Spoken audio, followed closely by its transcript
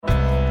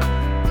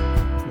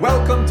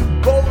Welcome to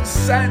Bo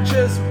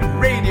Sanchez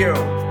Radio.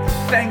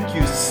 Thank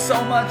you so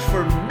much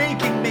for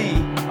making me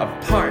a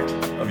part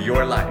of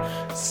your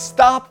life.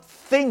 Stop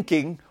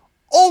thinking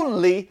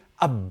only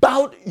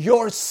about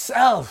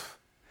yourself.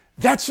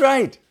 That's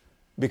right,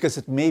 because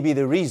it may be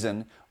the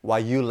reason why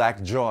you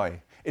lack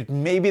joy. It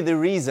may be the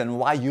reason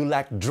why you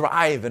lack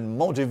drive and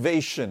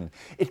motivation.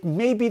 It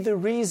may be the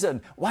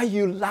reason why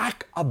you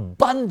lack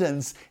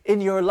abundance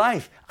in your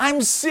life.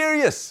 I'm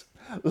serious.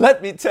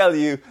 Let me tell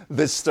you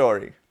this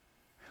story.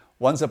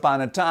 Once upon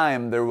a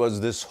time, there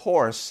was this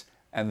horse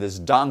and this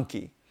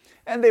donkey.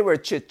 And they were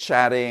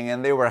chit-chatting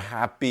and they were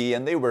happy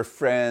and they were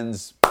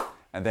friends.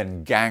 And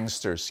then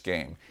gangsters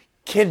came,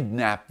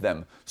 kidnapped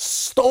them,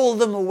 stole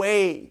them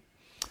away.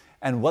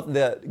 And what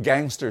the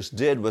gangsters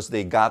did was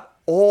they got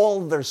all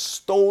their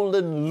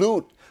stolen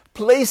loot,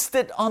 placed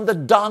it on the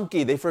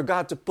donkey. They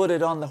forgot to put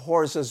it on the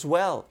horse as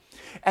well.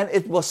 And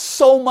it was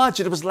so much,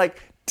 it was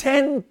like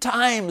 10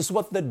 times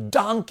what the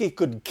donkey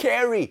could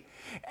carry.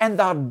 And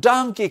the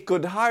donkey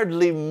could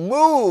hardly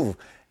move,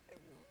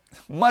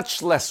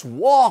 much less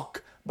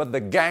walk. But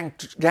the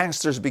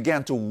gangsters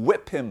began to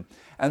whip him.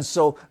 And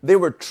so they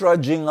were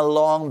trudging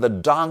along, the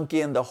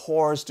donkey and the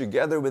horse,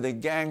 together with the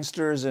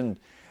gangsters.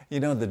 And,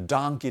 the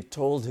donkey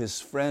told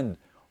his friend,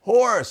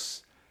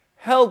 "Horse,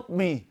 help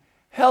me,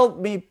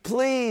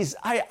 please.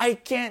 I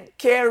can't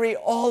carry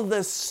all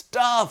this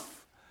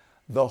stuff."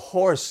 The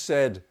horse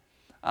said,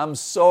 "I'm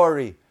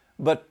sorry,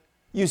 but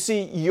you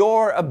see,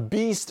 you're a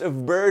beast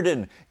of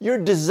burden. You're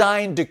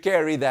designed to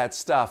carry that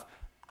stuff.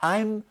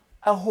 I'm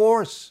a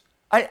horse.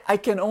 I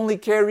can only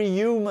carry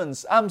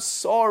humans. I'm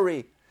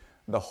sorry."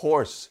 The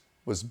horse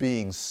was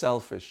being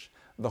selfish.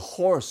 The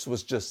horse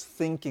was just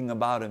thinking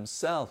about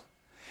himself.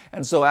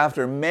 And so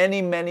after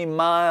many, many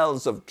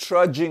miles of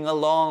trudging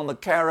along the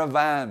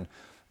caravan,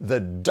 the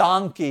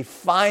donkey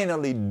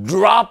finally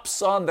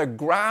drops on the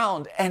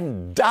ground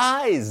and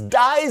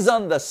dies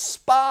on the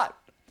spot.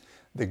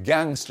 The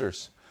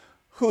gangsters,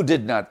 who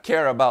did not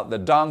care about the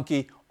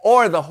donkey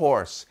or the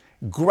horse,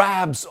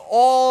 grabs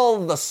all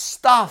the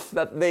stuff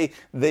that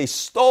they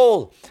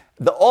stole,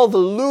 all the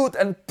loot,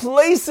 and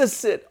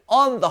places it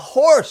on the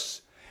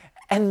horse.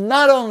 And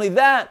not only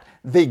that,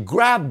 they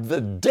grab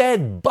the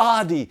dead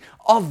body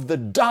of the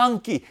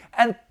donkey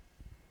and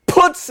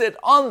puts it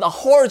on the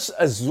horse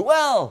as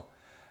well.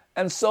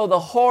 And so the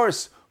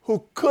horse,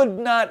 who could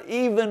not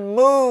even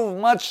move,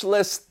 much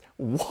less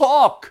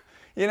walk,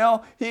 it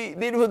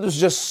was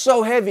just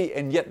so heavy,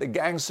 and yet the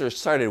gangsters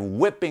started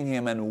whipping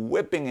him,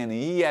 and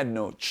he had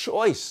no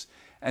choice.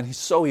 And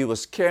so he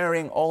was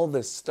carrying all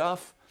this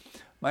stuff.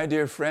 My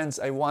dear friends,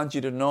 I want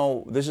you to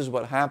know this is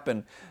what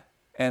happened.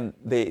 And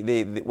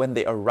they when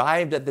they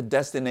arrived at the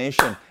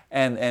destination,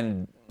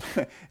 and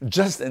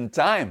just in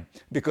time,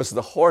 because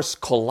the horse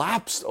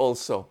collapsed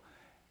also,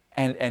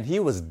 and he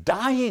was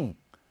dying.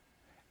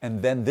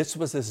 And then this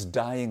was his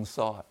dying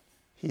thought.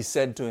 He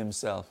said to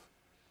himself,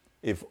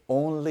 "If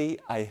only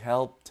I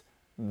helped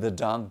the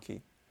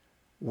donkey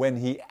when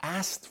he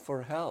asked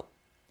for help,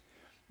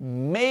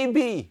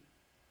 maybe,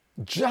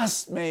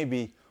 just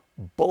maybe,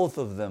 both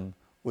of them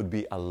would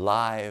be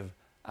alive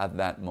at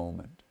that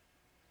moment."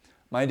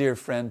 My dear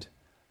friend,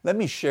 let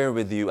me share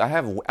with you,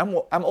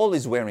 I'm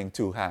always wearing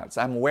two hats.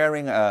 I'm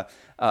wearing a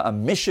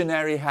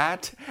missionary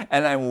hat,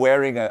 and I'm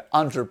wearing an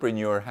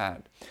entrepreneur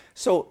hat.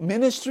 So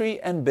ministry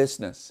and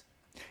business.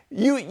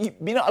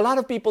 A lot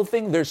of people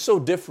think they're so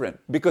different,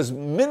 because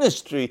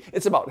ministry,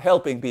 it's about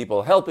helping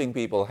people.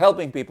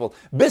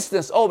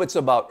 Business, it's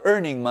about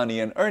earning money.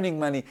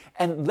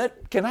 And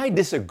can I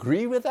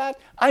disagree with that?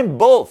 I'm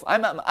both.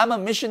 I'm a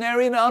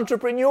missionary and an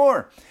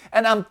entrepreneur.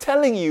 And I'm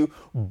telling you,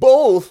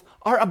 both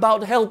are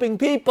about helping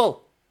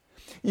people.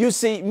 You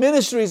see,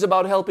 ministry is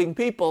about helping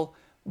people,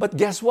 but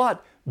guess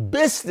what?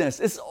 Business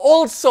is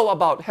also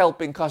about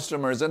helping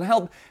customers and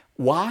help.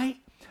 Why?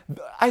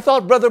 I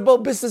thought, Brother Bo,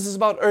 business is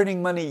about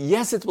earning money.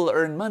 Yes, it will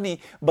earn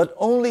money, but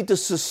only to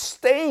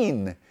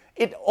sustain.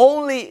 It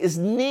only is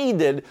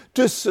needed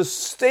to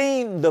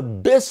sustain the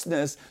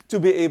business to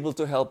be able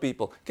to help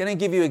people. Can I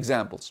give you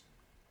examples?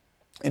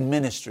 In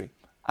ministry,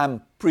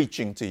 I'm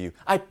preaching to you.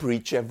 I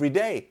preach every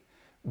day.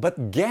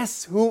 But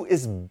guess who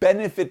is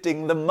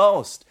benefiting the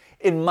most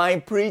in my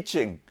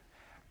preaching?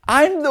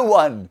 I'm the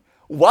one.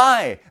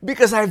 Why?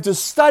 Because I have to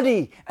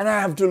study, and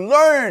I have to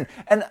learn,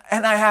 and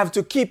I have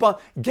to keep on.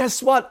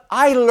 Guess what?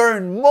 I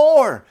learn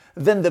more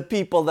than the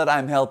people that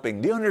I'm helping.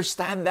 Do you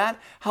understand that?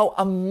 How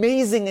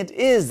amazing it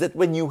is that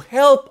when you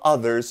help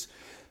others,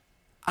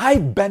 I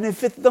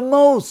benefit the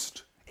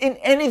most. In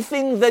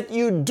anything that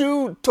you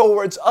do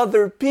towards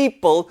other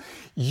people,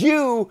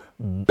 you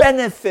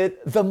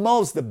benefit the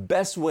most. The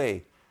best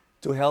way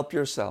to help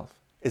yourself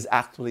is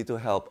actually to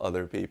help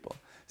other people.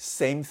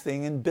 Same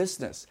thing in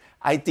business.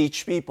 I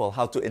teach people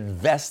how to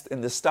invest in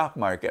the stock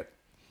market.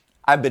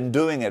 I've been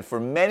doing it for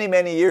many,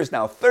 many years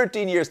now,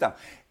 13 years now.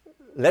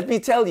 Let me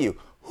tell you,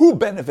 who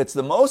benefits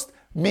the most?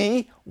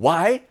 Me.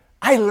 Why?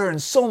 I learn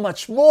so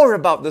much more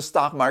about the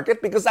stock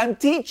market because I'm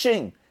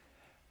teaching.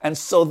 And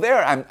so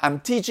there, I'm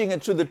teaching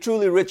it to the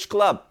Truly Rich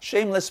Club.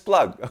 Shameless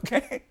plug,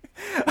 okay?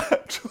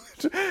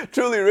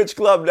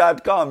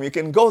 trulyrichclub.com. You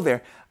can go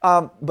there.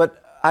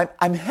 But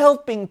I'm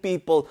helping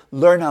people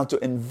learn how to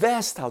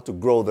invest, how to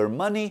grow their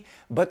money,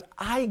 but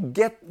I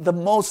get the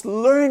most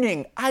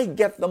learning. I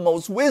get the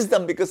most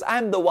wisdom because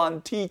I'm the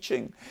one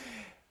teaching.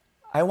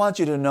 I want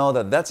you to know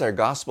that that's our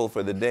gospel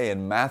for the day.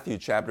 In Matthew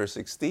chapter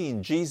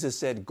 16, Jesus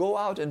said, go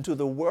out into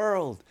the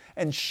world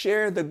and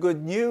share the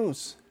good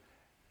news.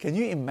 Can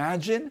you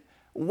imagine?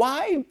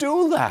 Why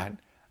do that?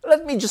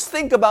 Let me just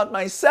think about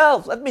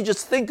myself. Let me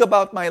just think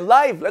about my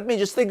life. Let me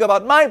just think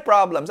about my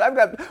problems. I've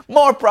got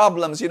more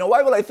problems.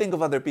 Why will I think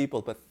of other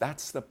people? But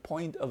that's the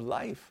point of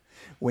life.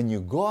 When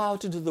you go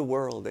out into the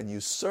world and you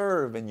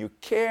serve and you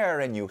care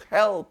and you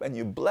help and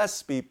you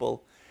bless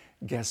people,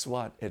 guess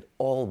what? It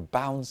all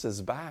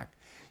bounces back.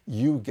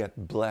 You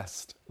get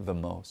blessed the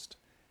most.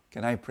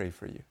 Can I pray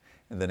for you?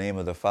 In the name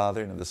of the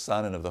Father, and of the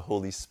Son, and of the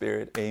Holy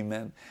Spirit,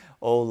 amen.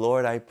 Oh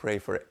Lord, I pray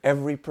for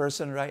every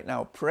person right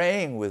now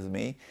praying with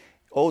me.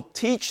 Oh,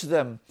 teach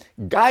them,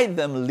 guide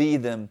them,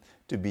 lead them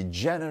to be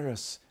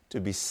generous,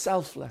 to be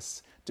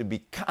selfless, to be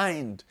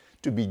kind,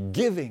 to be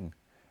giving.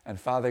 And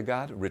Father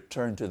God,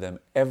 return to them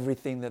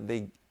everything that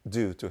they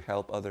do to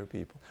help other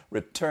people.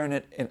 Return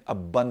it in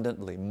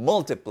abundantly,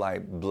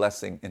 multiplied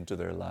blessing into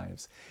their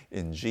lives.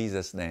 In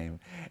Jesus' name,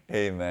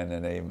 amen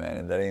and amen.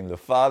 In the name of the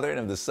Father, and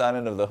of the Son,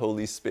 and of the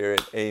Holy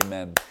Spirit,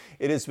 amen.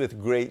 It is with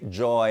great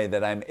joy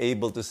that I'm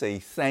able to say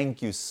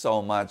thank you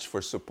so much for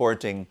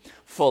supporting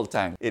Full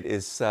Tank. It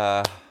is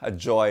a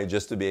joy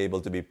just to be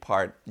able to be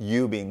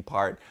you being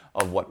part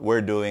of what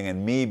we're doing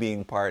and me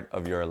being part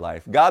of your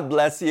life. God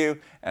bless you,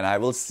 and I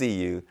will see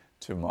you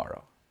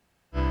tomorrow.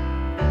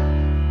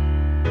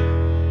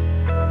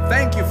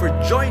 Thank you for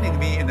joining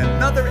me in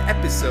another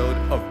episode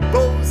of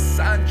Bo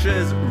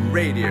Sanchez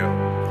Radio.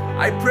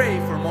 I pray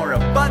for more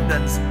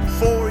abundance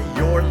for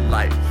your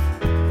life.